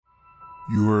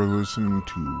You are listening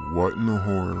to What in the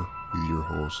Horror with your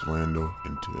hosts Lando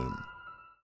and Tim.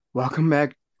 Welcome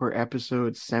back for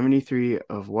episode 73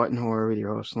 of What in Horror with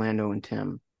your hosts Lando and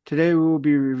Tim. Today we will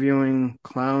be reviewing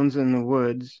Clowns in the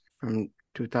Woods from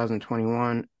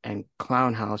 2021 and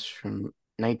Clownhouse from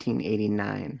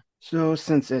 1989. So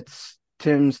since it's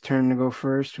Tim's turn to go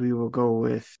first, we will go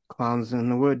with Clowns in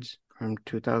the Woods from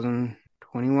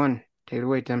 2021. Take it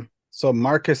away, Tim. So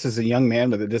Marcus is a young man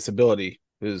with a disability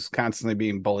who's constantly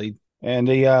being bullied, and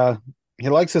he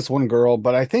likes this one girl,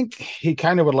 but I think he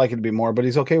kind of would like it to be more. But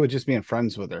he's okay with just being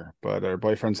friends with her. But her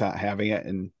boyfriend's not having it,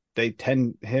 and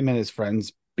him and his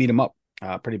friends beat him up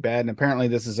pretty bad. And apparently,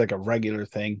 this is like a regular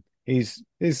thing. His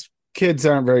kids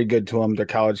aren't very good to him. They're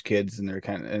college kids, and they're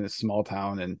kind of in a small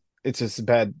town, and it's just a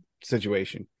bad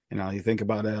situation. You think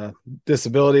about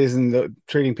disabilities and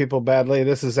treating people badly.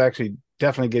 This is actually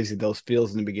definitely gives you those feels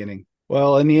in the beginning.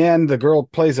 Well, in the end, the girl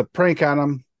plays a prank on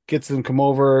him, gets him to come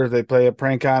over. They play a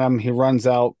prank on him. He runs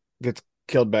out, gets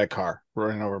killed by a car,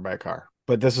 run over by a car.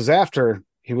 When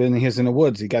he was in the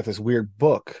woods. He got this weird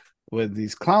book with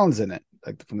these clowns in it,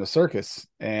 like from the circus.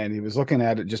 And he was looking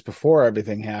at it just before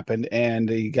everything happened. And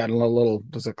he got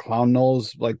there's a clown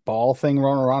nose, like ball thing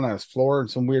rolling around on his floor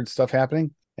and some weird stuff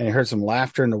happening. And he heard some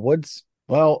laughter in the woods.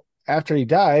 Well, after he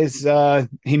dies,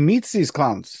 he meets these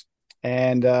clowns.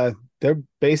 And they're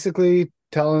basically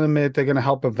telling him that they're going to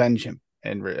help avenge him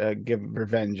and give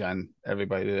revenge on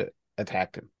everybody that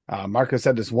attacked him. Marcus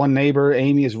said this one neighbor,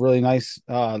 Amy, is really nice,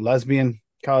 lesbian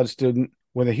college student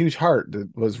with a huge heart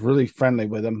that was really friendly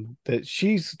with him. That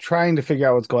she's trying to figure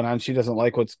out what's going on. She doesn't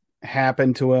like what's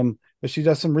happened to him, but she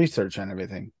does some research on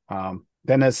everything.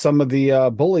 Then as some of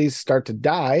the bullies start to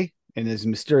die in his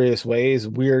mysterious ways,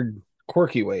 weird,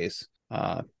 quirky ways,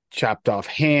 chopped off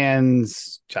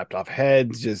hands, chopped off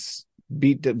heads, just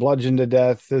bludgeoned to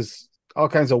death. There's all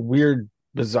kinds of weird,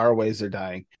 bizarre ways they're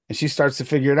dying. And she starts to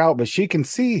figure it out, but she can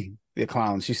see the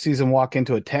clowns. She sees them walk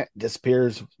into a tent,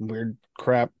 disappears, weird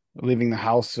crap, leaving the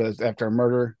house after a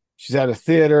murder. She's at a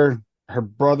theater.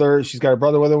 She's got her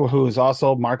brother with her, who is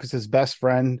also Marcus's best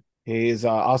friend. He's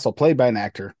also played by an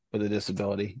actor with a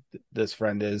disability. This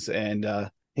friend is, and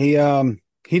he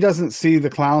doesn't see the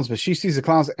clowns, but she sees the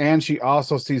clowns, and she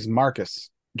also sees Marcus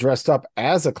dressed up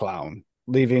as a clown,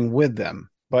 leaving with them,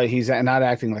 but he's not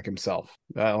acting like himself.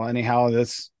 Well, anyhow,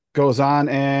 this goes on,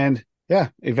 and yeah,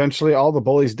 eventually all the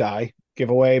bullies die.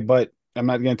 Giveaway, but I'm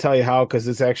not going to tell you how because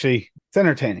it's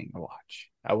entertaining to watch.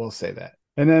 I will say that.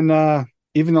 And then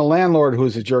even the landlord,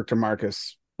 who's a jerk to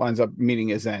Marcus, winds up meeting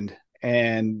his end,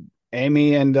 and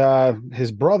Amy and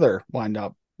his brother wind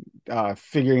up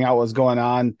figuring out what's going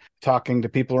on, talking to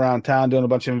people around town, doing a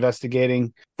bunch of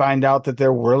investigating, find out that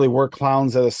there really were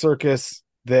clowns at a circus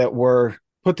that were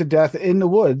put to death in the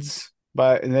woods,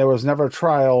 but there was never a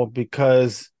trial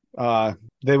because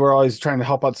they were always trying to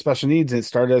help out special needs. And it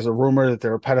started as a rumor that they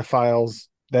were pedophiles.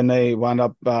 Then they wound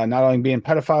up not only being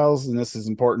pedophiles, and this is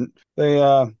important,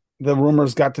 the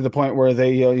rumors got to the point where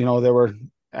they were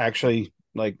actually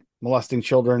like molesting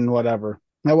children, whatever.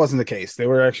 That wasn't the case. They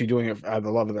were actually doing it out of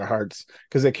the love of their hearts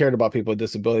because they cared about people with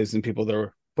disabilities and people that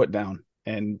were put down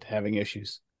and having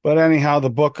issues. But anyhow,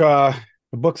 the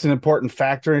book's an important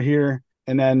factor here.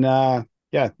 And then,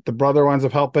 the brother winds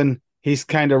up helping. He's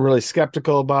kind of really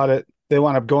skeptical about it. They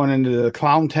wind up going into the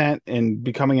clown tent and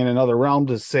becoming in another realm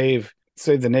to save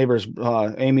the neighbor's,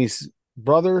 Amy's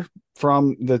brother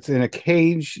that's in a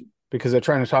cage because they're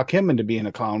trying to talk him into being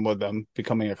a clown with them,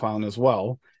 becoming a clown as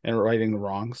well and righting the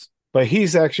wrongs. But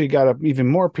he's actually got an even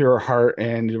more pure heart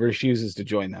and refuses to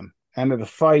join them. End of the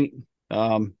fight.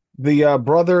 The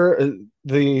brother,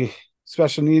 the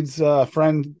special needs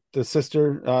friend, the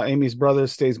sister, Amy's brother,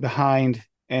 stays behind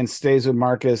and stays with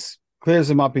Marcus, clears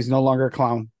him up. He's no longer a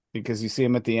clown because you see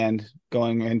him at the end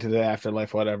going into the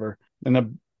afterlife, whatever.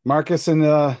 And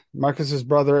Marcus's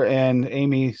brother and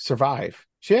Amy survive.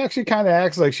 She actually kind of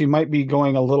acts like she might be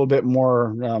going a little bit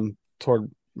more toward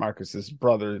Marcus's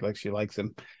brother, like she likes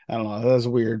him. I don't know. That was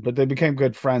weird, but they became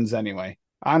good friends anyway.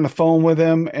 On the phone with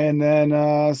him, and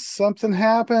then something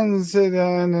happens,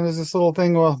 and there's this little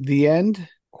thing. Well, the end?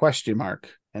 Question mark.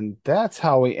 And that's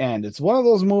how we end. It's one of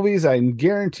those movies I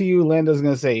guarantee you Lando's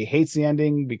going to say he hates the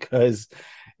ending because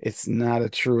it's not a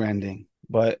true ending.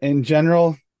 But in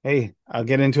general, hey, I'll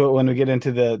get into it when we get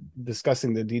into the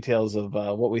discussing the details of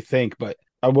what we think. But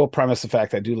I will premise the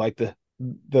fact I do like the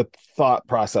thought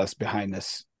process behind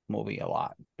this movie a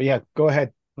lot. But yeah, go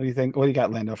ahead. What do you think? What do you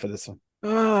got, Lando, for this one?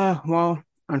 Well,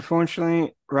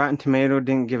 unfortunately, Rotten Tomato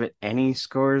didn't give it any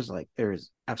scores. Like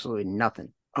there's absolutely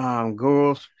nothing.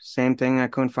 Google, same thing. I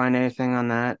couldn't find anything on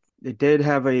that. They did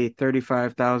have a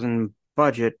 35,000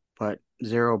 budget, but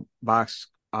zero box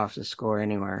off the score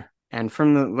anywhere. And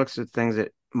from the looks of things,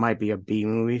 it might be a B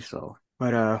movie. So,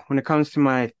 but when it comes to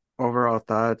my overall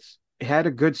thoughts, it had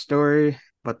a good story,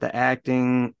 but the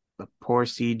acting, the poor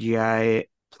CGI,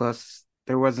 plus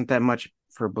there wasn't that much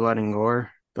for blood and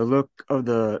gore. The look of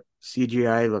the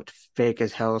CGI looked fake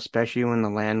as hell, especially when the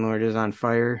landlord is on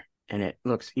fire, and it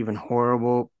looks even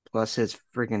horrible. Plus, his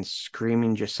freaking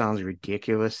screaming just sounds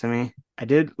ridiculous to me. I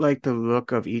did like the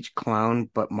look of each clown,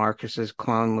 but Marcus's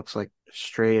clown looks like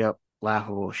straight up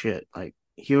laughable shit. Like,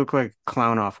 he looked like a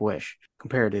clown off Wish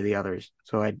compared to the others.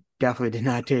 So I definitely did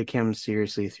not take him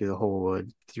seriously through the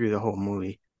whole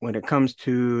movie. When it comes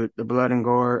to the blood and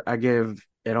gore, I give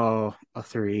it all a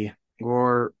 3.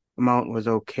 Gore amount was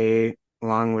okay,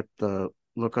 along with the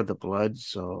look of the blood,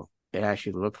 so it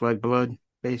actually looked like blood,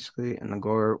 basically, and the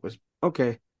gore was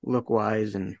okay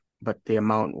look-wise, but the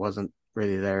amount wasn't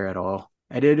really there at all.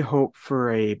 I did hope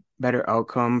for a better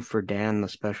outcome for Dan, the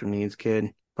special needs kid,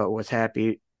 but was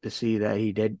happy to see that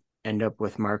he did end up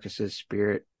with Marcus's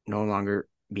spirit no longer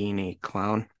being a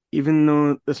clown. Even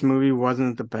though this movie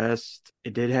wasn't the best,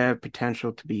 it did have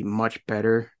potential to be much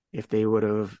better if they would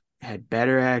have had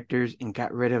better actors and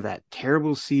got rid of that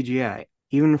terrible CGI.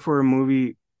 Even for a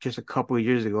movie just a couple of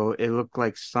years ago, it looked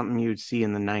like something you'd see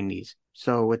in the 90s.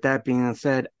 So with that being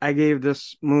said, I gave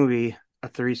this movie a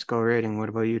 3-star rating. What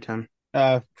about you, Tim?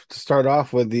 To start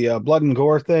off with the blood and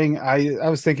gore thing, I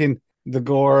was thinking the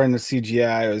gore and the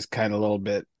CGI was kind of a little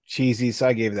bit cheesy, so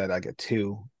I gave that like a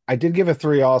 2. I did give a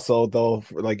 3 also, though,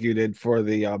 like you did for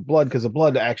the blood, because the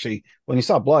blood actually, when you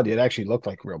saw blood, it actually looked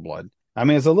like real blood. I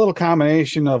mean, it's a little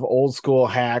combination of old school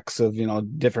hacks of,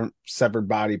 different severed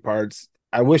body parts.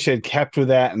 I wish it kept with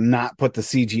that and not put the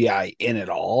CGI in at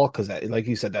all, because like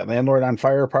you said, that landlord on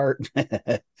fire part,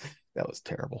 that was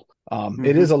terrible.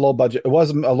 It is a low budget. It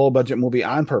was a low budget movie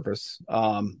on purpose.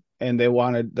 And they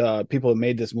wanted, people who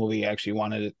made this movie actually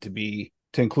wanted it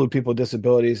to include people with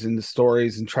disabilities in the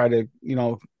stories and try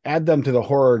to, add them to the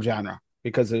horror genre,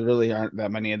 because there really aren't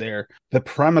that many there. The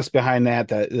premise behind that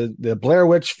the Blair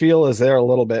Witch feel is there a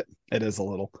little bit. It is a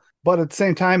little. But at the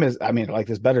same time, I like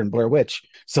this better than Blair Witch.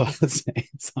 So it's saying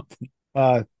something.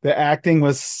 The acting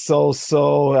was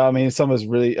so. I mean, some was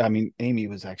really. I mean, Amy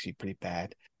was actually pretty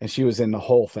bad, and she was in the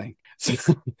whole thing.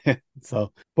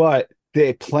 But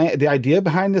the idea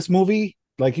behind this movie,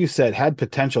 like you said, had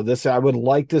potential. I would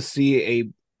like to see a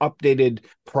updated,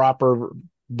 proper,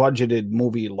 budgeted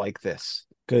movie like this,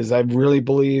 because I really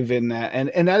believe in that.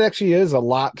 And that actually is a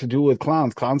lot to do with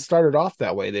clowns. Clowns started off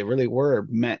that way. They really were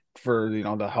meant for,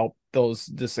 to help those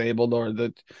disabled or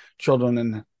the children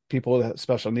and people with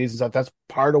special needs and stuff. That's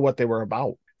part of what they were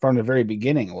about from the very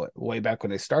beginning, way back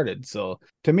when they started. So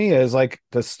to me, is like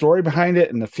the story behind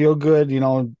it and the feel good,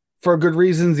 for good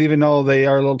reasons, even though they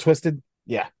are a little twisted.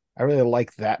 Yeah, I really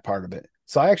like that part of it.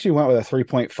 So I actually went with a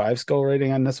 3.5 score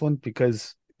rating on this one,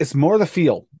 because it's more the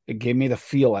feel. It gave me the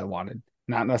feel I wanted,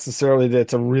 not necessarily that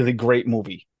it's a really great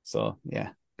movie. So yeah,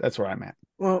 that's where I'm at.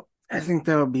 Well, I think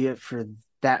that'll be it for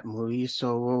that movie.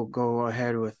 So we'll go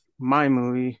ahead with my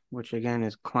movie, which again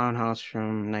is Clownhouse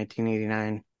from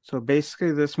 1989. So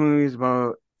basically, this movie is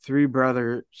about 3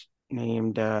 brothers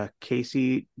named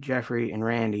Casey, Jeffrey, and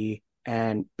Randy.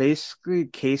 And basically,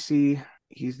 Casey,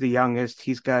 he's the youngest.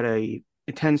 He's got a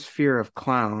intense fear of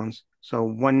clowns. So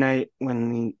one night when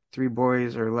the 3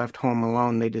 boys are left home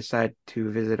alone, they decide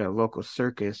to visit a local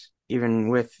circus, even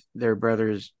with their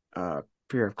brother's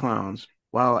fear of clowns.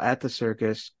 While at the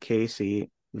circus, Casey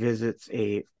visits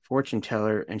a fortune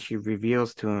teller, and she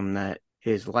reveals to him that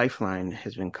his lifeline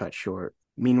has been cut short.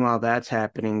 Meanwhile, that's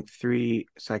happening. 3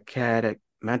 psychotic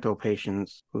mental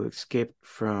patients who escaped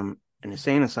from an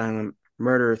insane asylum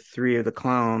murder 3 of the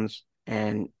clowns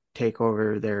and take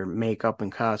over their makeup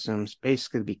and costumes,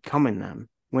 basically becoming them.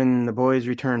 When the boys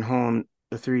return home,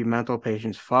 the 3 mental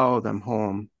patients follow them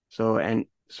home. So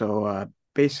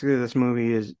basically, this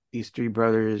movie is these 3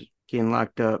 brothers getting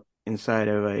locked up inside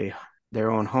of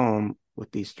their own home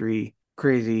with these 3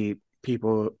 crazy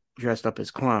people dressed up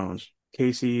as clowns.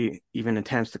 Casey even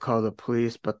attempts to call the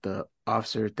police, but the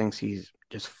officer thinks he's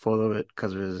just full of it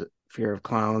because of his fear of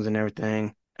clowns and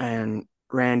everything. And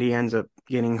Randy ends up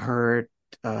getting hurt.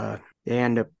 They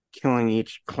end up killing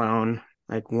each clown.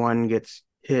 Like, one gets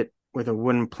hit with a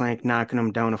wooden plank, knocking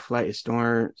him down a flight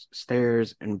of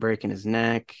stairs and breaking his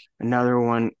neck. Another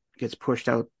one gets pushed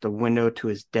out the window to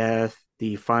his death.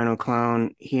 The final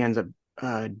clown, he ends up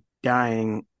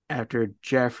dying after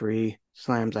Jeffrey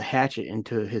slams a hatchet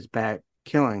into his back,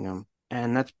 killing him.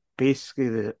 And that's basically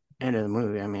the end of the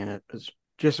movie. I mean, it was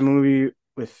just a movie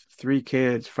with 3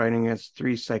 kids fighting against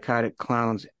 3 psychotic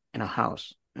clowns in a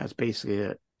house. That's basically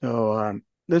it. So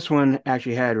this one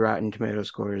actually had Rotten Tomato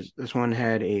scores. This one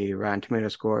had a Rotten Tomato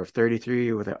score of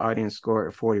 33 with an audience score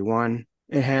of 41.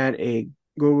 It had a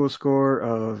Google score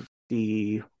of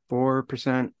the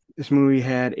 4%. This movie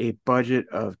had a budget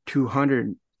of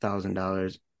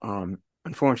 $200,000.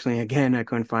 Unfortunately, again, I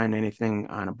couldn't find anything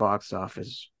on a box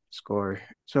office score.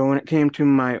 So when it came to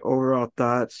my overall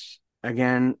thoughts,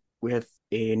 again, with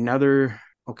another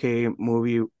okay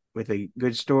movie with a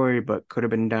good story, but could have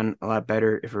been done a lot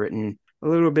better if written a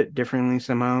little bit differently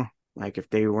somehow, like if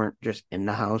they weren't just in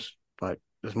the house. But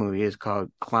this movie is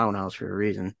called Clownhouse for a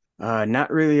reason.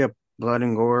 Not really a blood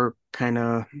and gore kind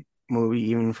of movie,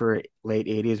 even for a late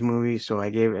 80s movie, so I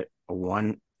gave it a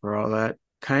 1 for all that.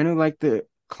 Kind of like the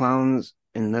clowns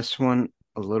in this one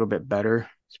a little bit better,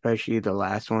 especially the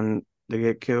last one to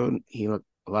get killed. He looked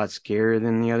a lot scarier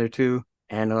than the other two,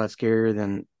 and a lot scarier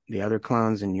than the other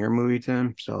clowns in your movie,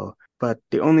 Tim. So, but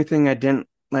the only thing I didn't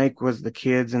like was the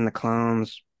kids and the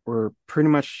clowns were pretty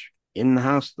much in the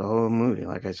house the whole movie,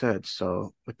 like I said.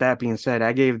 So, with that being said,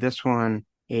 I gave this one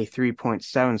a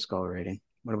 3.7 skull rating.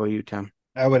 What about you, Tim?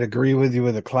 I would agree with you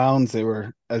with the clowns. They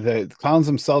were the clowns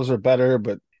themselves are better,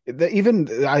 but there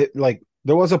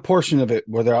was a portion of it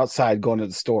where they're outside going to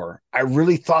the store. I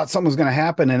really thought something was going to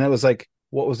happen, and it was like,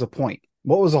 what was the point?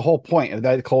 What was the whole point of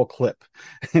that whole clip?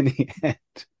 And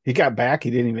he got back.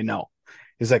 He didn't even know.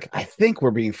 He's like, I think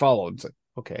we're being followed. It's like,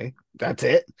 okay, that's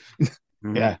it.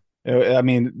 Mm-hmm. Yeah. I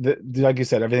mean, like you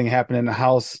said, everything happened in the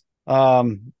house.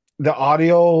 The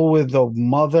audio with the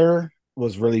mother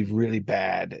was really, really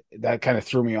bad. That kind of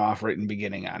threw me off right in the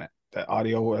beginning on it. The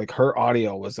audio, like her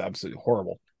audio was absolutely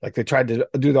horrible. Like they tried to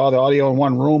do all the audio in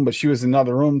one room, but she was in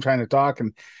another room trying to talk,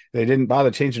 and they didn't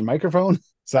bother changing the microphone.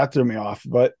 So that threw me off.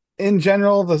 But in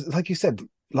general, like you said,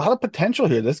 a lot of potential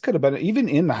here. This could have been, even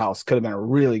in the house, could have been a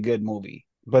really good movie.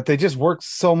 But they just worked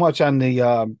so much on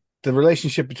the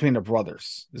relationship between the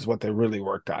brothers is what they really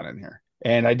worked on in here.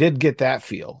 And I did get that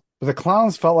feel. But the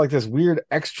clowns felt like this weird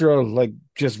extra, like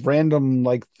just random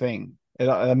like thing.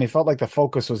 It felt like the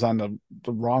focus was on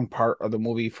the wrong part of the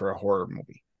movie for a horror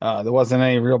movie. There wasn't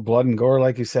any real blood and gore,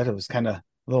 like you said. It was kind of a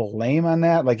little lame on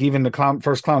that. Like even the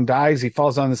first clown dies, he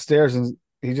falls on the stairs and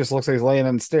he just looks like he's laying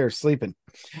on the stairs sleeping.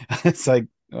 It's like,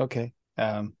 okay.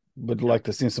 Would like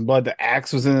to see some blood. The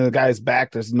axe was in the guy's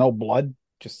back. There's no blood.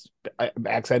 Just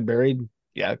axe head buried.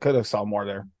 Yeah, could have saw more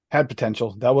there. Had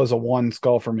potential. That was a 1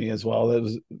 skull for me as well. It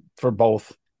was for both.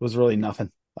 It was really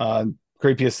nothing.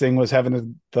 Creepiest thing was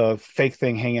having the fake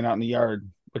thing hanging out in the yard,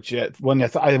 which I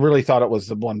really thought it was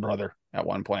the one brother at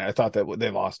one point. I thought that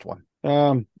they lost one.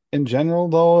 In general,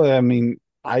 though, I mean,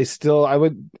 I'd go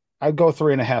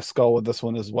 3.5 skull with this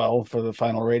one as well for the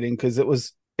final rating because it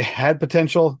had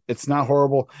potential. It's not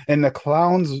horrible, and the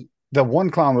clowns. The one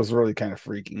clown was really kind of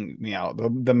freaking me out.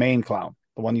 The main clown,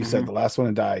 the one you said, the last one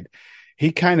that died,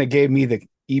 he kind of gave me the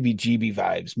EBGB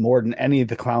vibes more than any of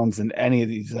the clowns in any of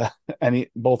these,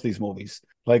 both these movies.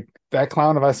 Like that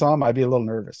clown, if I saw him, I'd be a little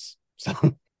nervous. So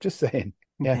just saying.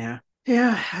 Yeah,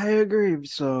 I agree.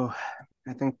 So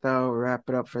I think that'll wrap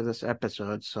it up for this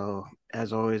episode. So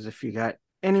as always, if you got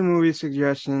any movie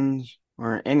suggestions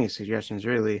or any suggestions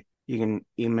really, you can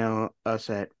email us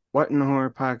at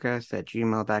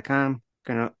whatinthehorrorpodcast@gmail.com. You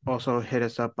can also hit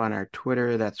us up on our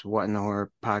Twitter. That's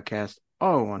whatinthehorrorpodcast,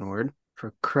 all one word.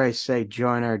 For Christ's sake,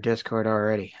 join our Discord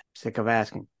already. Sick of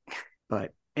asking.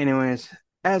 But anyways,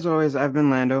 as always, I've been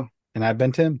Lando. And I've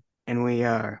been Tim. And we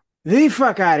are the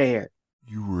fuck out of here.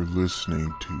 You were listening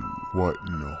to What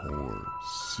in the Horror.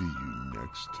 See you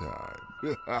next time.